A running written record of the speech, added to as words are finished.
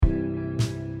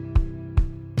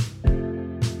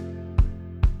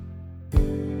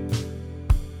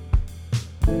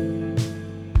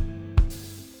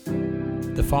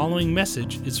following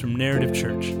message is from Narrative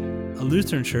Church, a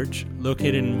Lutheran church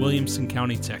located in Williamson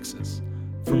County, Texas.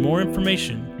 For more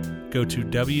information, go to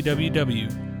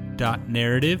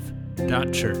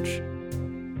www.narrative.church.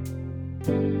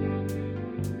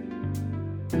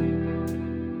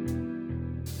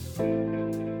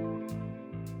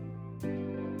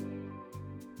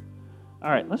 All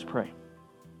right, let's pray.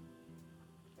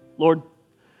 Lord,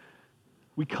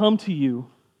 we come to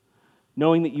you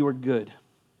knowing that you are good,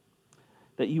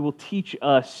 that you will teach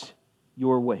us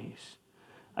your ways.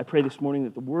 I pray this morning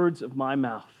that the words of my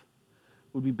mouth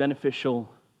would be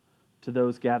beneficial to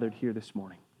those gathered here this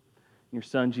morning. In your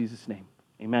Son, Jesus' name,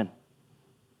 amen.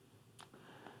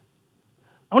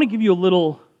 I want to give you a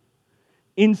little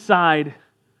inside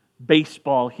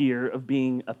baseball here of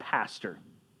being a pastor,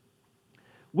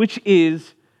 which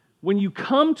is when you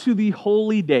come to the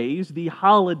holy days, the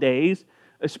holidays,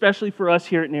 especially for us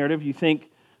here at Narrative, you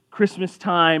think Christmas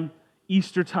time,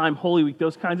 Easter time, Holy Week,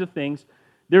 those kinds of things,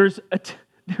 there's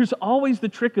always the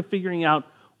trick of figuring out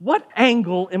what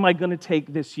angle am I going to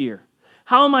take this year?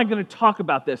 How am I going to talk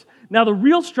about this? Now, the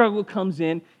real struggle comes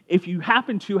in if you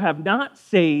happen to have not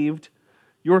saved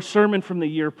your sermon from the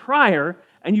year prior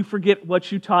and you forget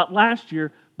what you taught last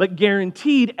year, but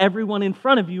guaranteed everyone in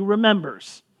front of you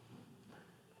remembers.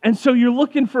 And so you're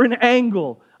looking for an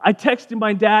angle. I texted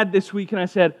my dad this week and I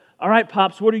said, all right,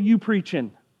 Pops, what are you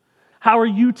preaching? How are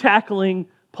you tackling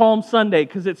Palm Sunday?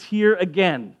 Because it's here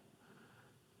again.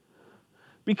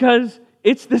 Because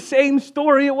it's the same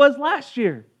story it was last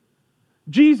year.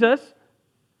 Jesus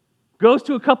goes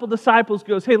to a couple disciples,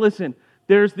 goes, hey, listen,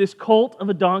 there's this colt of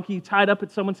a donkey tied up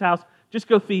at someone's house. Just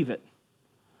go thieve it.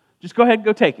 Just go ahead and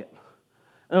go take it.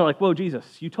 And they're like, whoa,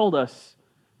 Jesus, you told us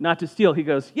not to steal. He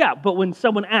goes, yeah, but when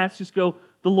someone asks, just go,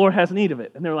 the Lord has need of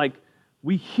it. And they're like,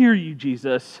 we hear you,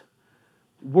 Jesus.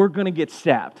 We're going to get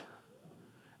stabbed.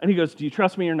 And he goes, do you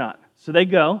trust me or not? So they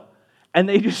go, and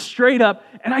they just straight up,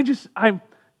 and I'm going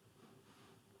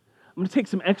to take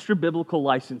some extra biblical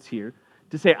license here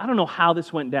to say, I don't know how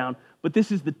this went down, but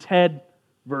this is the TED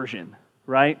version,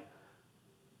 right?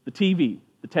 The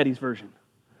Teddy's version,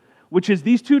 which is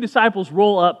these two disciples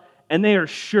roll up, and they are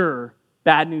sure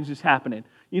bad news is happening.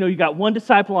 You know, you got one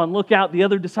disciple on lookout, the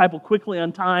other disciple quickly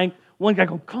untying, one guy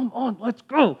going, come on, let's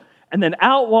go. And then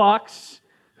out walks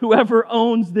whoever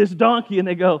owns this donkey, and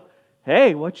they go,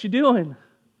 hey, what you doing?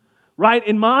 Right,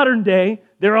 in modern day,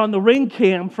 they're on the ring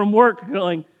cam from work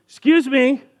going, excuse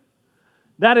me,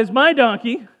 that is my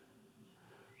donkey.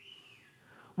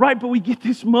 Right, but we get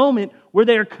this moment where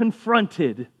they are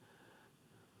confronted.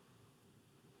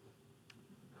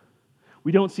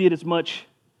 We don't see it as much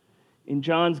in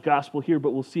John's gospel here,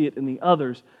 but we'll see it in the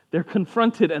others. They're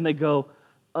confronted and they go,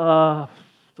 the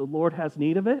Lord has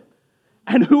need of it?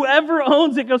 And whoever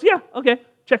owns it goes, yeah, okay,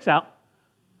 checks out.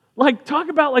 Like, talk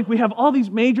about like we have all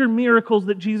these major miracles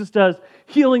that Jesus does,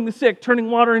 healing the sick, turning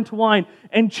water into wine,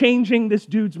 and changing this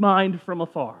dude's mind from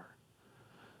afar.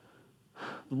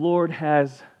 The Lord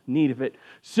has need of it.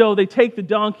 So they take the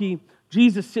donkey,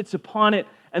 Jesus sits upon it,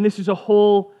 and this is a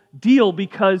whole deal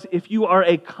because if you are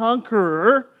a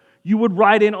conqueror, you would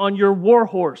ride in on your war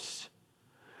horse.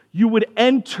 You would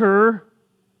enter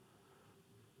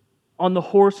on the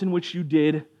horse in which you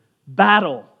did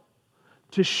battle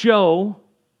to show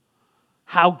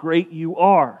how great you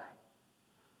are.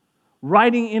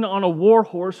 Riding in on a war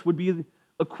horse would be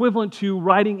equivalent to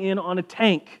riding in on a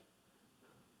tank.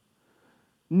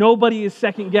 Nobody is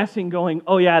second guessing going,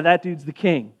 oh yeah, that dude's the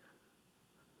king.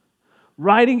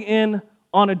 Riding in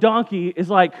on a donkey is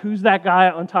like, who's that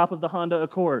guy on top of the Honda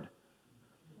Accord?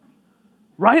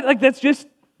 Right? Like that's just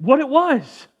what it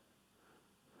was.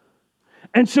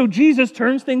 And so Jesus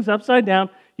turns things upside down.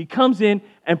 He comes in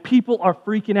and people are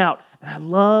freaking out. And I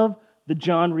love the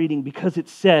John reading because it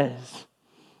says,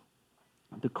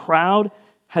 the crowd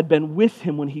had been with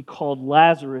him when he called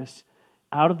Lazarus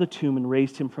out of the tomb and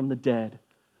raised him from the dead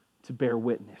to bear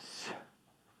witness.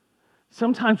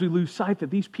 Sometimes we lose sight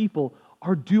that these people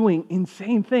are doing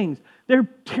insane things. They're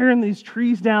tearing these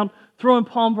trees down, throwing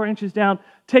palm branches down,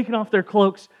 taking off their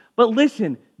cloaks. But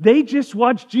listen, they just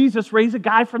watched Jesus raise a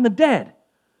guy from the dead.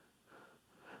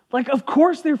 Like, of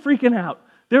course they're freaking out.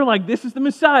 They're like, this is the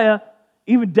Messiah.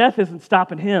 Even death isn't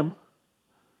stopping him.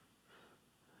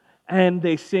 And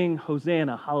they sing,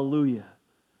 Hosanna, hallelujah.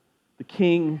 The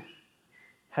King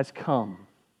has come.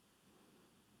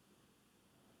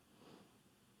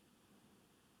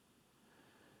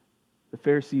 The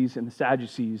Pharisees and the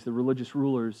Sadducees, the religious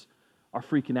rulers, are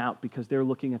freaking out because they're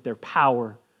looking at their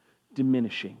power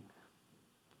diminishing.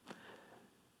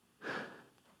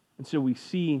 And so we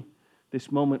see this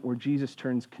moment where Jesus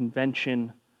turns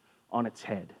convention on its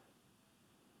head.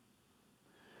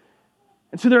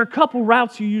 And so there are a couple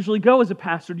routes you usually go as a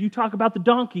pastor. Do you talk about the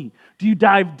donkey? Do you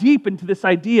dive deep into this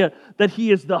idea that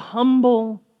he is the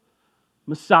humble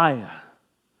Messiah?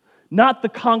 Not the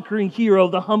conquering hero,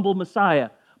 the humble Messiah.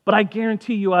 But I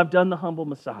guarantee you I've done the humble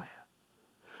Messiah.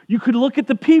 You could look at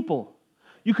the people.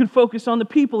 You could focus on the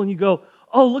people and you go,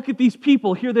 oh, look at these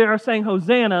people. Here they are saying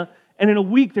Hosanna, and in a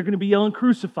week they're going to be yelling,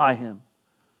 crucify him.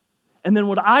 And then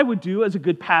what I would do as a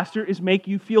good pastor is make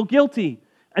you feel guilty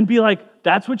and be like,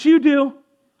 that's what you do.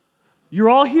 You're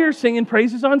all here singing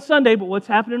praises on Sunday, but what's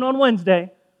happening on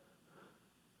Wednesday?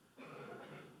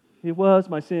 It was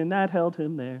my sin that held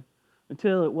him there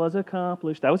until it was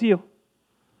accomplished. That was you.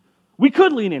 We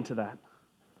could lean into that.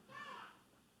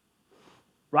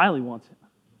 Riley wants it.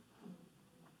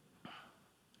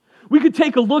 We could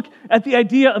take a look at the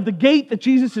idea of the gate that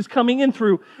Jesus is coming in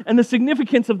through and the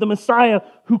significance of the Messiah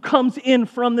who comes in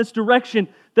from this direction,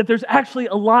 that there's actually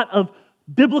a lot of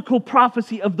biblical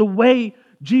prophecy of the way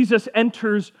Jesus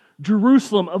enters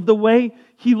Jerusalem, of the way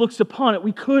he looks upon it.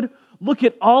 We could look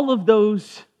at all of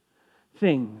those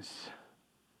things.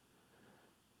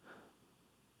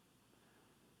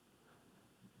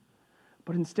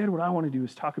 But instead, what I want to do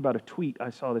is talk about a tweet I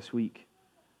saw this week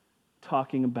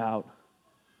talking about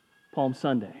Palm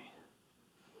Sunday.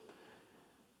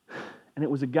 And it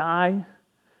was a guy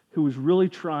who was really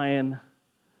trying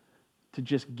to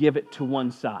just give it to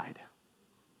one side.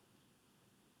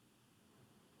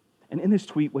 And in this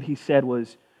tweet, what he said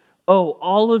was, oh,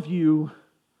 all of you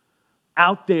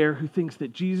out there who thinks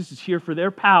that Jesus is here for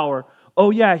their power, oh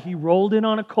yeah, he rolled in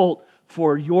on a colt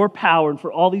for your power and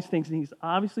for all these things. And he's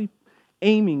obviously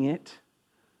aiming it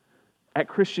at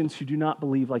Christians who do not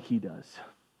believe like he does.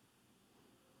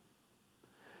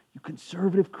 You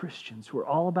conservative Christians who are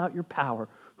all about your power,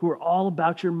 who are all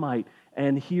about your might,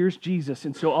 and here's Jesus.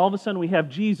 And so all of a sudden we have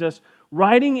Jesus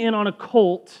riding in on a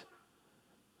colt,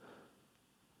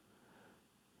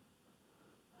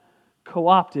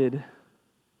 co-opted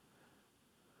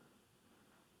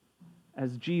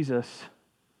as Jesus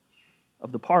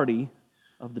of the party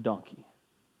of the donkey.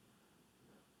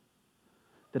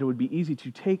 That it would be easy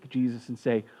to take Jesus and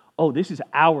say, oh, this is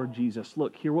our Jesus.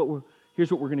 Look, here's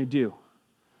what we're going to do.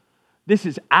 This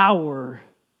is our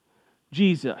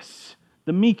Jesus,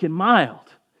 the meek and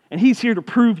mild, and he's here to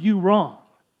prove you wrong.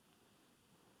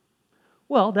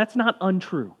 Well, that's not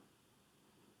untrue.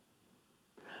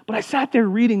 But I sat there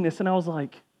reading this and I was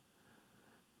like,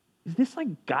 is this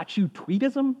like got you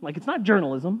tweetism? Like, it's not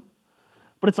journalism,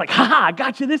 but it's like, haha, I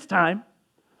got you this time.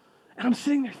 And I'm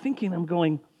sitting there thinking, I'm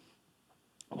going,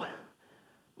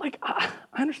 like, I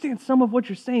understand some of what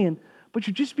you're saying, but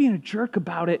you're just being a jerk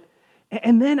about it.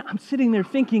 And then I'm sitting there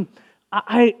thinking,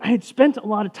 I had spent a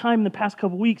lot of time in the past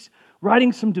couple weeks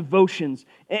writing some devotions.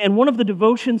 And one of the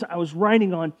devotions I was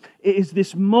writing on is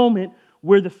this moment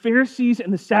where the Pharisees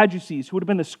and the Sadducees, who would have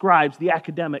been the scribes, the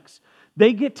academics,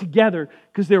 they get together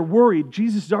because they're worried.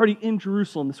 Jesus is already in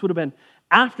Jerusalem. This would have been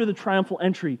after the triumphal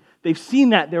entry. They've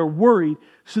seen that. They're worried.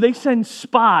 So they send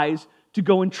spies to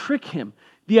go and trick him.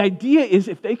 The idea is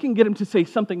if they can get him to say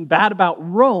something bad about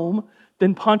Rome,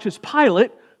 then Pontius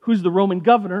Pilate, who's the Roman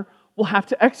governor, will have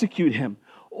to execute him.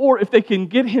 Or if they can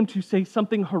get him to say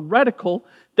something heretical,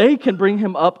 they can bring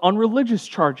him up on religious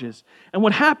charges. And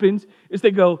what happens is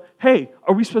they go, hey,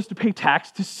 are we supposed to pay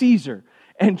tax to Caesar?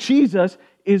 And Jesus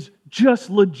is just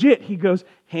legit. He goes,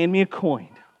 hand me a coin.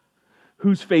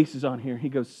 Whose face is on here? He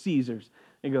goes, Caesar's.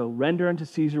 They go, render unto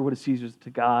Caesar what is Caesar's, to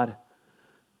God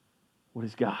what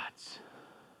is God's.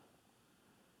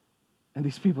 And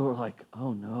these people are like,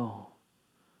 oh no.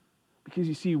 Because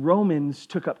you see, Romans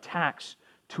took up tax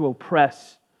to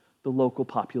oppress the local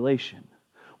population.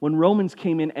 When Romans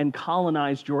came in and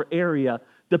colonized your area,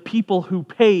 the people who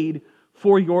paid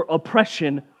for your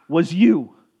oppression was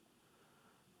you.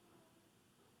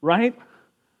 Right?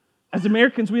 As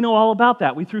Americans, we know all about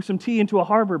that. We threw some tea into a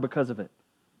harbor because of it.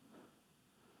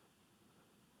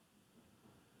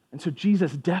 And so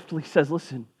Jesus deftly says,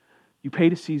 listen, you pay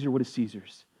to Caesar what is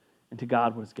Caesar's, and to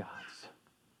God what is God's.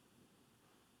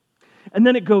 And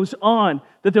then it goes on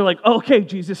that they're like, okay,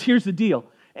 Jesus, here's the deal.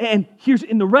 And here's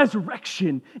in the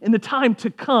resurrection, in the time to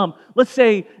come, let's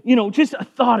say, just a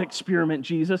thought experiment,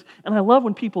 Jesus. And I love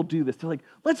when people do this. They're like,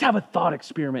 let's have a thought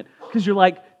experiment. Because you're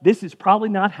like, this is probably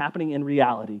not happening in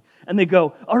reality. And they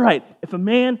go, all right, if a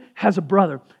man has a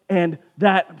brother and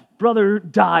that brother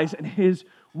dies and his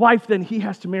wife, then he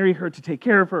has to marry her to take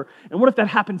care of her. And what if that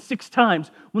happens 6 times?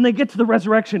 When they get to the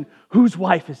resurrection, whose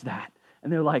wife is that?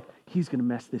 And they're like, he's going to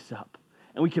mess this up.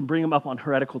 And we can bring him up on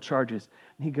heretical charges.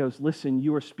 And he goes, listen,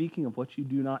 you are speaking of what you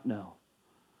do not know.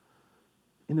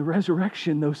 In the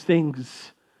resurrection, those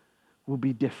things will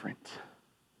be different.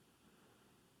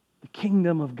 The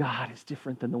kingdom of God is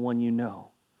different than the one you know.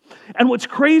 And what's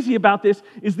crazy about this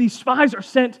is these spies are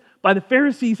sent by the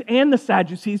Pharisees and the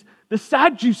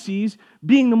Sadducees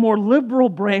being the more liberal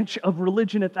branch of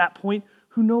religion at that point,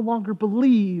 who no longer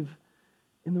believe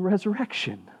in the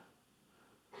resurrection.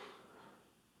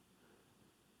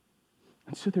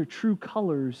 And so their true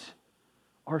colors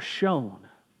are shown.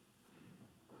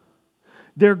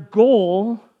 Their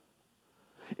goal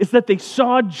is that they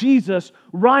saw Jesus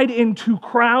ride into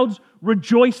crowds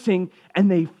rejoicing, and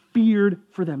they feared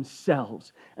for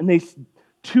themselves. And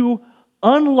two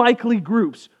unlikely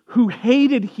groups who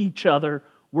hated each other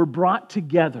were brought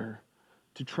together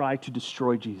to try to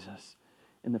destroy Jesus,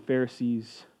 and the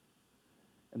Pharisees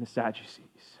and the Sadducees.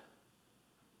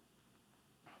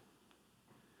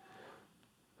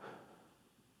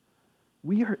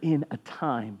 We are in a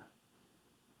time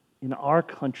in our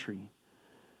country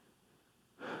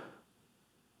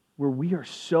where we are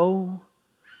so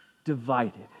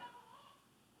divided,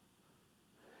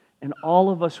 and all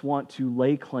of us want to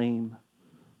lay claim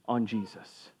on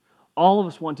Jesus. All of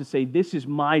us want to say, this is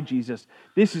my Jesus,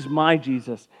 this is my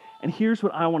Jesus. And here's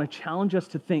what I want to challenge us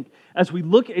to think as we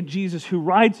look at Jesus who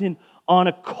rides in on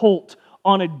a colt,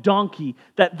 on a donkey,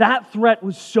 that threat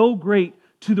was so great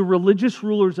to the religious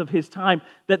rulers of his time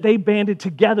that they banded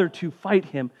together to fight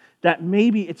him, that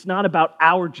maybe it's not about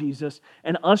our Jesus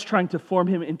and us trying to form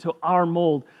him into our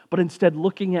mold, but instead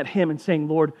looking at him and saying,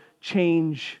 Lord,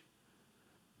 change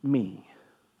me.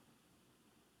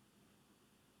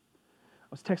 I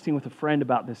was texting with a friend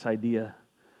about this idea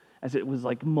as it was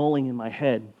like mulling in my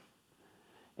head.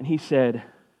 And he said,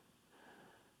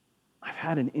 I've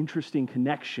had an interesting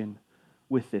connection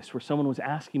with this, where someone was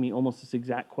asking me almost this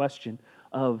exact question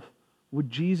of, would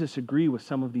Jesus agree with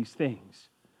some of these things?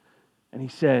 And he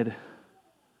said,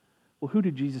 well, who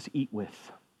did Jesus eat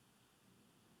with?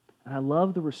 And I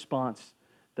love the response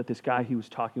that this guy he was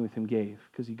talking with him gave,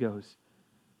 because he goes,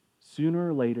 sooner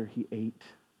or later he ate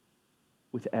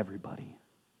with everybody.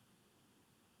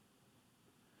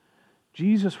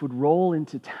 Jesus would roll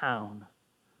into town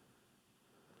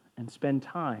and spend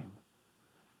time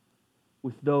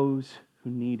with those who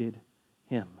needed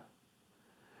him.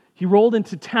 He rolled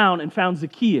into town and found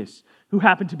Zacchaeus, who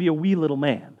happened to be a wee little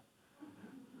man.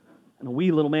 And a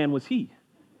wee little man was he.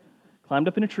 Climbed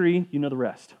up in a tree, you know the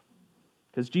rest.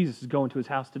 Because Jesus is going to his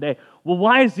house today. Well,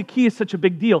 why is Zacchaeus such a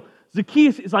big deal?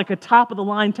 Zacchaeus is like a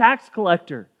top-of-the-line tax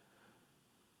collector.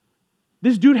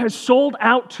 This dude has sold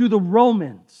out to the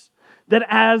Romans that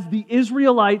as the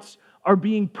Israelites are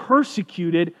being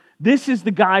persecuted, this is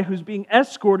the guy who's being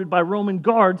escorted by Roman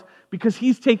guards because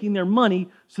he's taking their money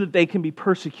so that they can be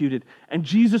persecuted. And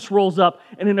Jesus rolls up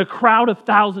and in a crowd of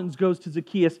thousands goes to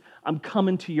Zacchaeus, I'm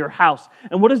coming to your house.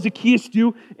 And what does Zacchaeus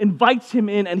do? Invites him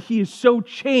in, and he is so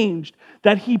changed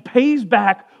that he pays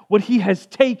back what he has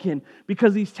taken,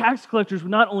 because these tax collectors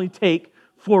would not only take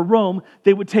for Rome,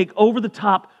 they would take over the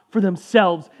top for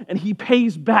themselves, and he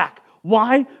pays back.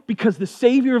 Why? Because the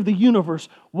Savior of the universe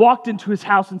walked into his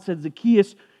house and said,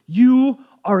 Zacchaeus, you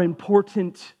are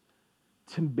important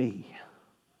to me.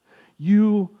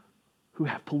 You who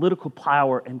have political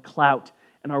power and clout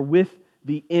and are with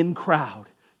the in crowd,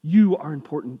 you are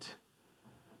important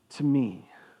to me.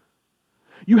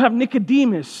 You have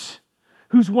Nicodemus,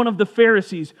 who's one of the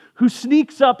Pharisees, who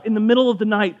sneaks up in the middle of the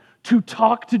night to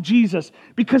talk to Jesus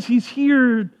because he's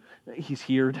heard.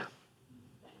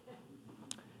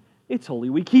 It's Holy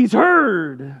Week. He's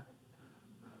heard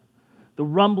the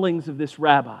rumblings of this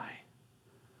rabbi.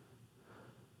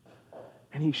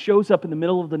 And he shows up in the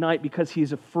middle of the night because he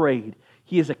is afraid.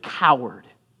 He is a coward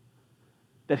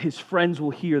that his friends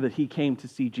will hear that he came to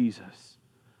see Jesus.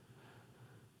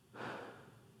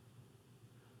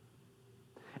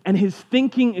 And his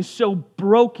thinking is so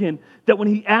broken that when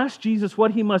he asks Jesus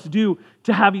what he must do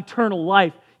to have eternal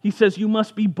life, he says, you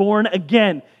must be born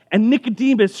again. And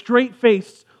Nicodemus,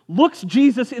 straight-faced, looks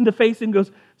Jesus in the face and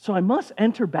goes, so I must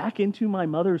enter back into my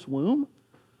mother's womb?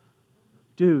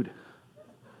 Dude,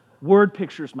 word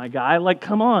pictures, my guy. Like,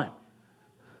 come on.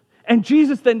 And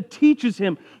Jesus then teaches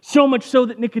him so much so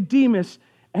that Nicodemus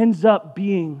ends up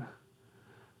being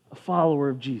a follower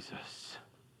of Jesus.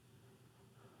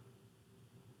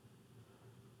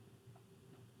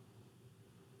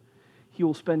 He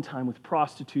will spend time with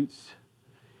prostitutes.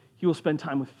 He will spend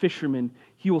time with fishermen.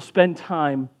 He will spend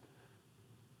time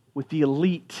with the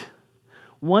elite.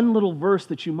 One little verse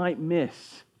that you might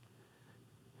miss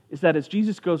is that as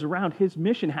Jesus goes around, his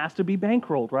mission has to be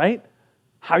bankrolled, right?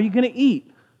 How are you going to eat?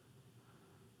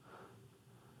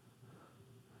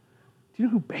 Do you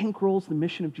know who bankrolls the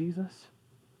mission of Jesus?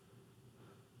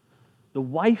 The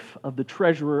wife of the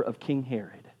treasurer of King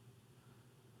Herod.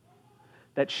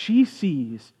 that she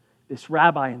sees this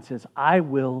rabbi and says, I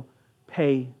will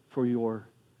pay for your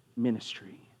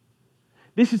ministry.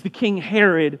 This is the King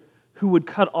Herod who would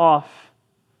cut off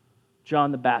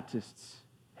John the Baptist's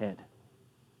head.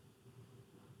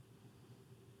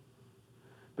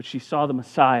 But she saw the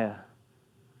Messiah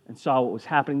and saw what was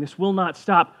happening. This will not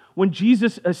stop. When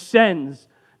Jesus ascends,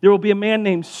 there will be a man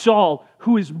named Saul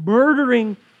who is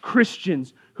murdering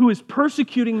Christians, who is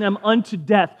persecuting them unto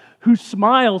death, who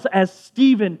smiles as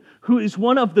Stephen, who is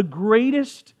one of the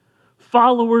greatest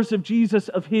followers of Jesus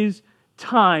of his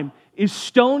time, is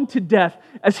stoned to death.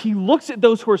 As he looks at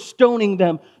those who are stoning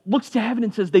them, looks to heaven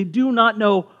and says, they do not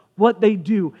know what they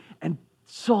do. And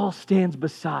Saul stands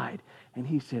beside and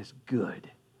he says, good.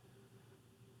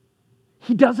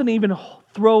 He doesn't even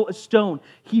throw a stone.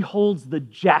 He holds the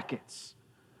jackets,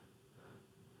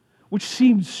 which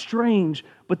seems strange,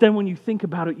 but then when you think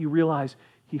about it, you realize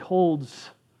he holds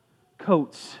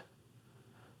coats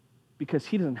because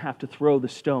he doesn't have to throw the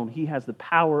stone. He has the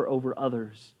power over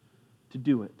others to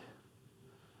do it.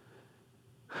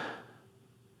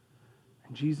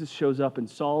 And Jesus shows up and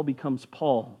Saul becomes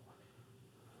Paul,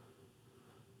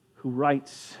 who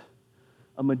writes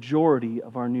a majority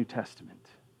of our New Testament,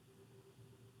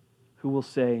 who will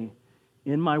say,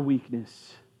 in my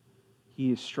weakness,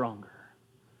 he is stronger.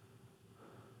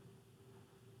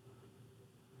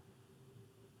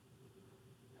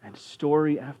 And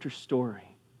story after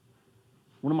story.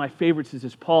 One of my favorites is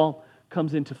as Paul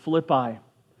comes into Philippi.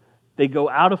 They go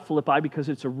out of Philippi because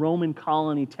it's a Roman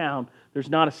colony town. There's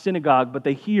not a synagogue, but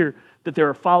they hear that there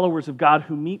are followers of God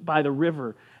who meet by the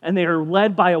river, and they are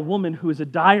led by a woman who is a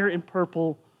dyer in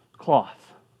purple cloth.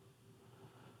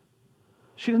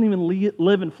 She doesn't even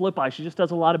live in Philippi. She just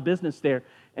does a lot of business there,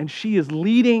 and she is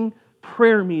leading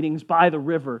prayer meetings by the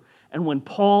river. And when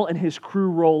Paul and his crew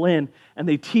roll in and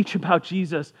they teach about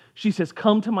Jesus, she says,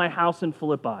 come to my house in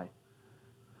Philippi.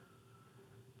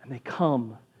 And they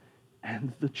come,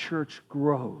 and the church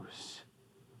grows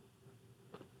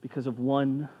because of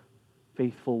one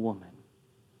faithful woman.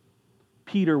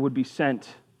 Peter would be sent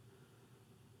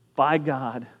by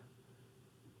God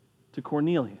to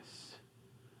Cornelius,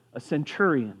 a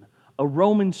centurion, a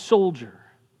Roman soldier,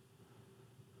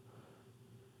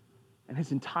 and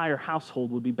his entire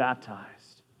household would be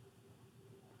baptized.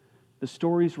 The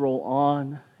stories roll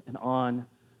on and on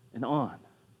and on.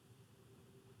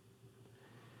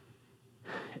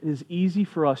 It is easy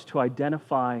for us to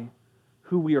identify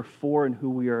who we are for and who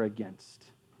we are against.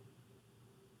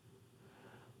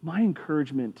 My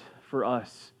encouragement for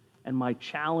us, and my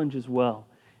challenge as well,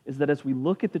 is that as we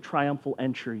look at the triumphal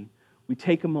entry, we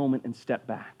take a moment and step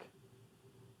back.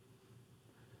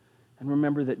 And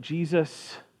remember that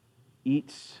Jesus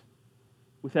eats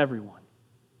with everyone.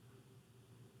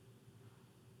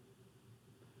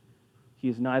 He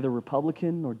is neither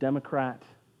Republican nor Democrat,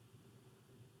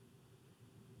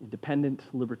 independent,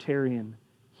 libertarian.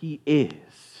 He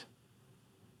is.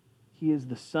 He is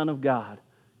the Son of God,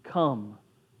 come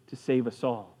to save us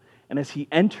all. And as he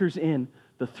enters in,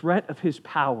 the threat of his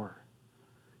power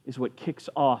is what kicks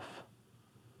off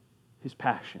his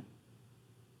passion.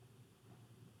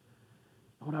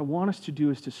 What I want us to do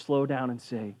is to slow down and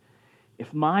say,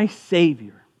 if my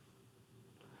Savior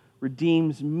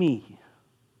redeems me,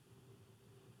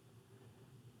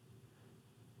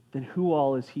 then who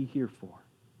all is he here for?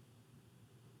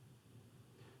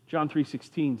 John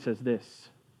 3:16 says this,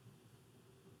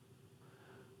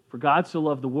 for God so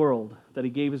loved the world that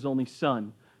he gave his only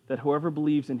Son, that whoever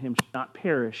believes in him should not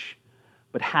perish,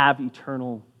 but have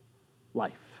eternal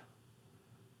life.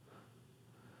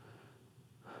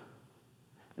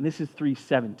 And this is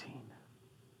 3:17.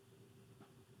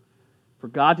 For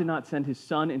God did not send his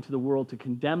Son into the world to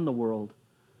condemn the world,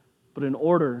 but in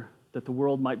order that the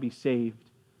world might be saved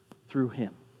through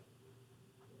him.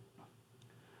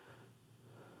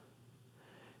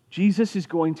 Jesus is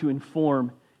going to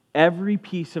inform every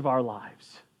piece of our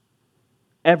lives.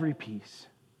 Every piece.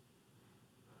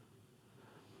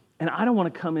 And I don't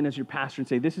want to come in as your pastor and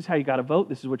say, this is how you got to vote,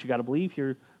 this is what you got to believe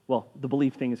here. Well, the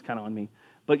belief thing is kind of on me.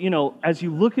 But, as you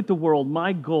look at the world,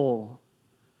 my goal,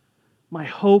 my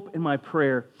hope and my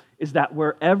prayer is that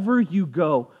wherever you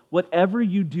go, whatever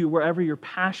you do, wherever your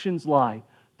passions lie,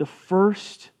 the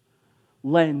first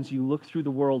lens you look through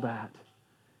the world at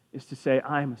is to say,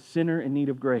 I am a sinner in need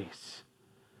of grace,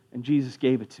 and Jesus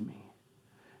gave it to me.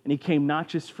 And he came not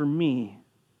just for me,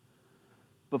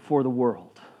 but for the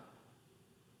world.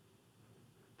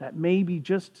 That maybe,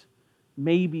 just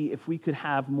maybe, if we could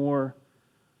have more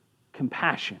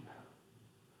compassion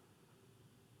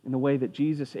in the way that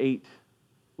Jesus ate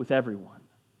with everyone,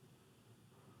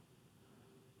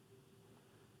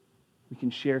 we can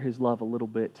share his love a little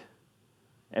bit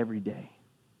every day.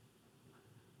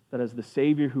 That as the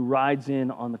Savior who rides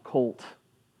in on the colt,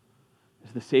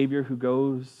 as the Savior who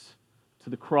goes to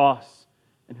the cross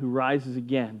and who rises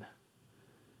again,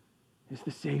 is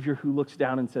the Savior who looks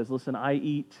down and says, listen, I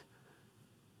eat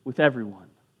with everyone.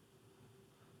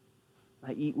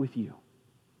 I eat with you.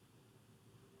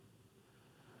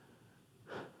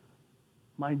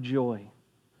 My joy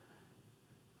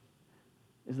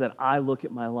is that I look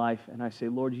at my life and I say,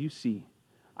 Lord, you see,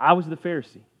 I was the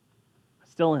Pharisee. I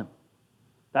still am.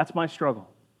 That's my struggle.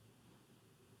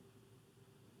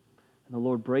 And the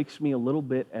Lord breaks me a little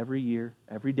bit every year,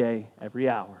 every day, every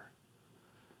hour.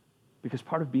 Because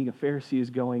part of being a Pharisee is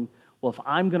going, well, if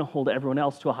I'm going to hold everyone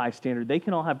else to a high standard, they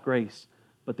can all have grace,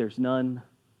 but there's none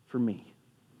for me.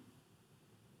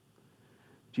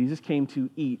 Jesus came to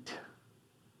eat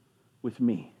with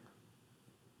me.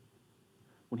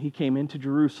 When he came into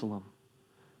Jerusalem,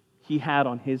 he had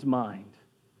on his mind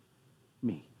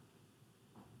me.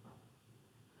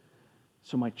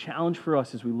 So my challenge for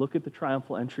us as we look at the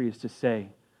triumphal entry is to say,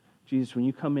 Jesus, when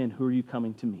you come in, who are you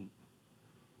coming to meet?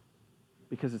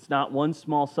 Because it's not one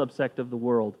small subsect of the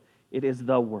world, it is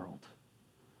the world.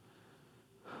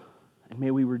 And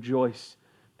may we rejoice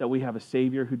that we have a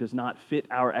Savior who does not fit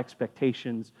our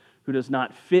expectations, who does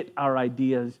not fit our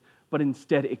ideas, but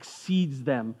instead exceeds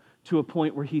them to a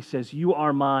point where he says, you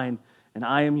are mine and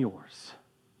I am yours.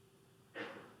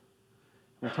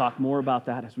 We'll talk more about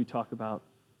that as we talk about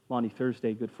Maundy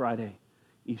Thursday, Good Friday,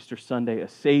 Easter Sunday, a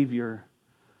Savior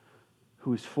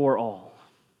who is for all.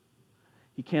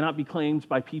 He cannot be claimed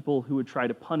by people who would try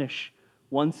to punish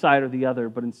one side or the other,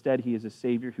 but instead he is a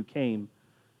Savior who came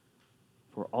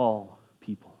for all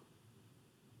people.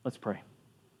 Let's pray.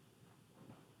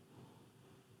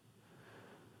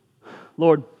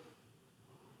 Lord,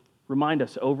 remind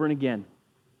us over and again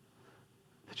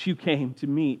that you came to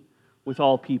meet with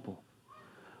all people.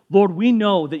 Lord, we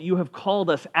know that you have called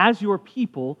us as your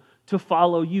people to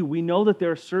follow you. We know that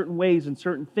there are certain ways and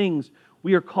certain things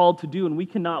we are called to do, and we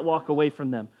cannot walk away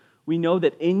from them. We know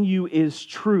that in you is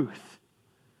truth.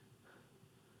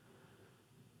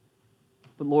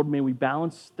 But Lord, may we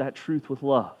balance that truth with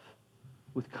love,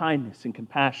 with kindness and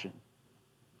compassion.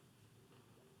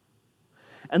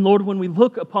 And Lord, when we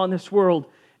look upon this world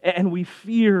and we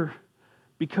fear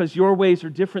because your ways are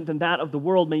different than that of the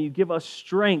world, may you give us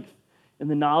strength in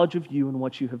the knowledge of you and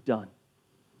what you have done.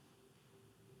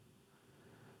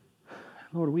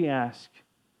 Lord, we ask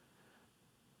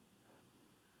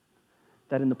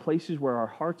that in the places where our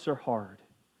hearts are hard,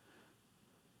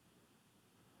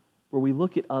 where we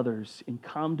look at others in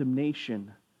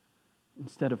condemnation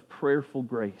instead of prayerful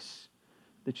grace,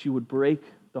 that you would break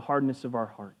the hardness of our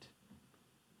heart.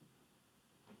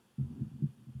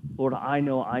 Lord, I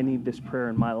know I need this prayer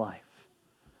in my life.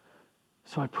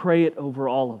 So I pray it over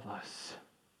all of us,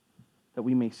 that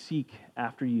we may seek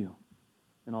after you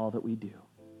in all that we do.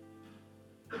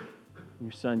 In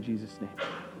your Son, Jesus' name,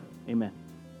 amen.